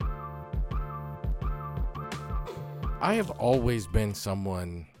I have always been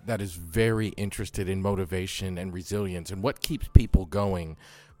someone that is very interested in motivation and resilience and what keeps people going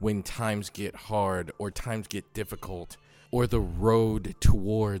when times get hard or times get difficult or the road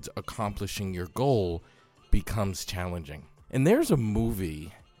towards accomplishing your goal becomes challenging. And there's a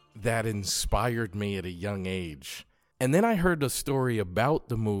movie that inspired me at a young age. And then I heard a story about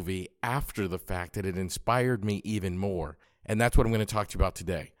the movie after the fact that it inspired me even more. And that's what I'm going to talk to you about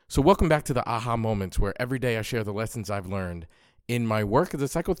today. So welcome back to the Aha Moments, where every day I share the lessons I've learned in my work as a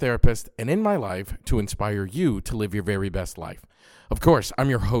psychotherapist and in my life to inspire you to live your very best life. Of course, I'm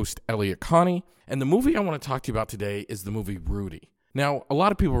your host, Elliot Connie, and the movie I want to talk to you about today is the movie Rudy. Now, a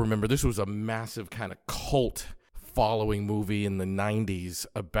lot of people remember this was a massive kind of cult following movie in the 90s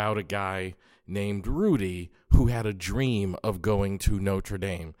about a guy named Rudy who had a dream of going to Notre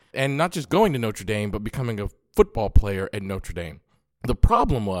Dame. And not just going to Notre Dame, but becoming a football player at Notre Dame. The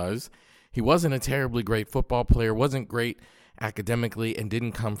problem was he wasn't a terribly great football player, wasn't great academically, and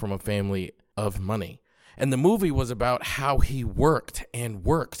didn't come from a family of money. And the movie was about how he worked and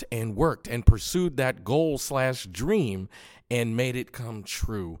worked and worked and pursued that goal/dream and made it come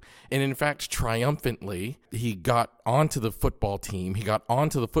true. And in fact, triumphantly, he got onto the football team. He got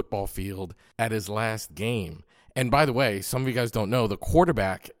onto the football field at his last game. And by the way, some of you guys don't know, the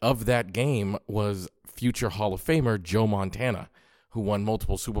quarterback of that game was future Hall of Famer Joe Montana, who won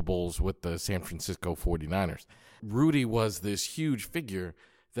multiple Super Bowls with the San Francisco 49ers. Rudy was this huge figure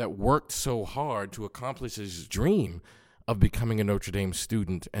that worked so hard to accomplish his dream of becoming a Notre Dame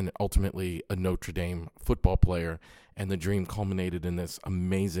student and ultimately a Notre Dame football player. And the dream culminated in this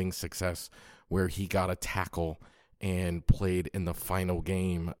amazing success where he got a tackle and played in the final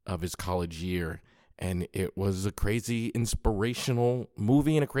game of his college year. And it was a crazy inspirational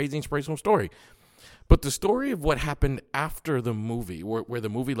movie and a crazy inspirational story. But the story of what happened after the movie, where the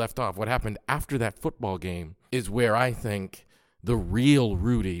movie left off, what happened after that football game, is where I think the real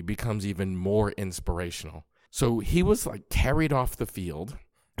Rudy becomes even more inspirational. So he was carried off the field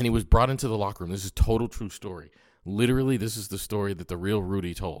and he was brought into the locker room. This is a total true story. Literally, this is the story that the real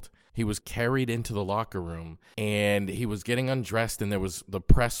Rudy told. He was carried into the locker room and he was getting undressed, and the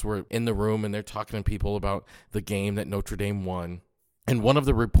press were in the room and they're talking to people about the game that Notre Dame won. And one of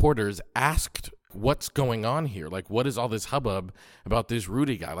the reporters asked, what's going on here? What is all this hubbub about this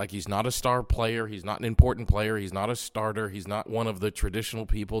Rudy guy? He's not a star player. He's not an important player. He's not a starter. He's not one of the traditional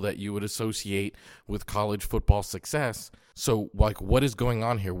people that you would associate with college football success. So, what is going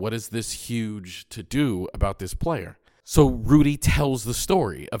on here? What is this huge to do about this player? So Rudy tells the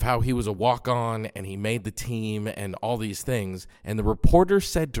story of how he was a walk-on and he made the team and all these things. And the reporter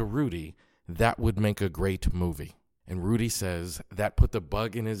said to Rudy, that would make a great movie. And Rudy says that put the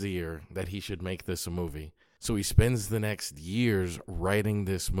bug in his ear that he should make this a movie. So he spends the next years writing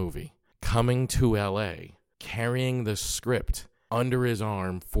this movie, coming to LA, carrying the script under his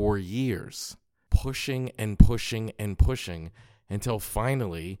arm for years, pushing and pushing and pushing until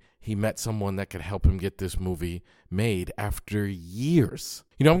finally he met someone that could help him get this movie made after years.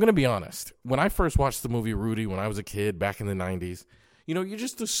 I'm going to be honest. When I first watched the movie Rudy when I was a kid back in the 90s, you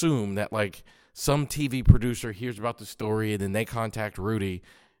just assume that some TV producer hears about the story and then they contact Rudy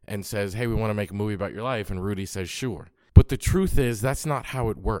and says, hey, we want to make a movie about your life. And Rudy says, sure. But the truth is that's not how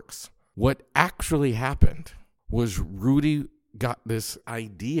it works. What actually happened was Rudy got this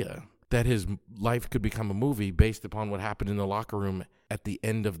idea that his life could become a movie based upon what happened in the locker room at the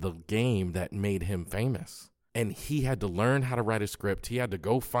end of the game that made him famous. And he had to learn how to write a script. He had to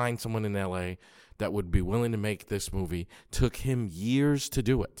go find someone in LA that would be willing to make this movie. Took him years to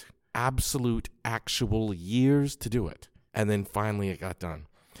do it. Actual years to do it. And then finally it got done.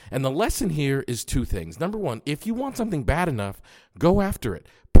 And the lesson here is two things. Number one, if you want something bad enough, go after it.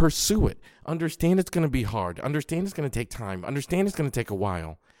 Pursue it. Understand it's going to be hard. Understand it's going to take time. Understand it's going to take a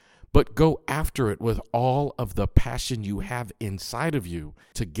while. But go after it with all of the passion you have inside of you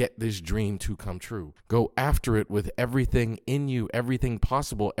to get this dream to come true. Go after it with everything in you, everything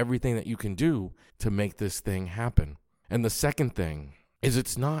possible, everything that you can do to make this thing happen. And the second thing is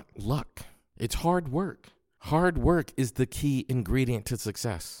it's not luck. It's hard work. Hard work is the key ingredient to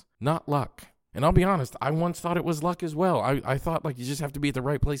success, not luck. And I'll be honest, I once thought it was luck as well. I thought you just have to be at the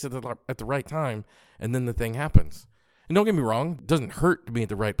right place at the right time, and then the thing happens. And don't get me wrong, it doesn't hurt to be at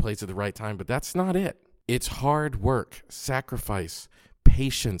the right place at the right time, but that's not it. It's hard work, sacrifice,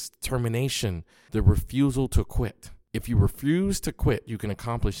 patience, determination, the refusal to quit. If you refuse to quit, you can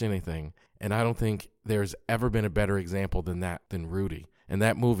accomplish anything. And I don't think there's ever been a better example than Rudy. And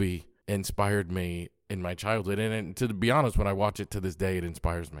that movie inspired me in my childhood. And to be honest, when I watch it to this day, it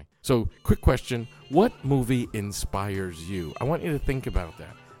inspires me. So, quick question. What movie inspires you? I want you to think about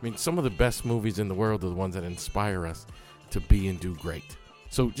that. I mean, some of the best movies in the world are the ones that inspire us to be and do great.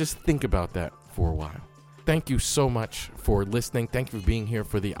 So just think about that for a while. Thank you so much for listening. Thank you for being here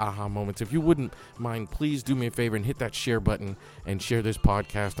for the aha moments. If you wouldn't mind, please do me a favor and hit that share button and share this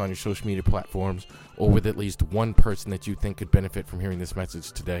podcast on your social media platforms or with at least one person that you think could benefit from hearing this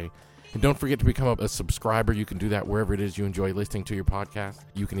message today. And don't forget to become a subscriber. You can do that wherever it is you enjoy listening to your podcast.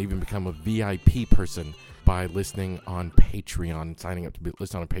 You can even become a VIP person by listening on Patreon, signing up to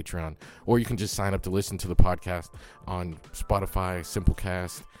listen on Patreon. Or you can just sign up to listen to the podcast on Spotify,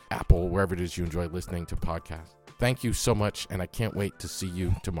 Simplecast, Apple, wherever it is you enjoy listening to podcasts. Thank you so much, and I can't wait to see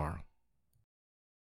you tomorrow.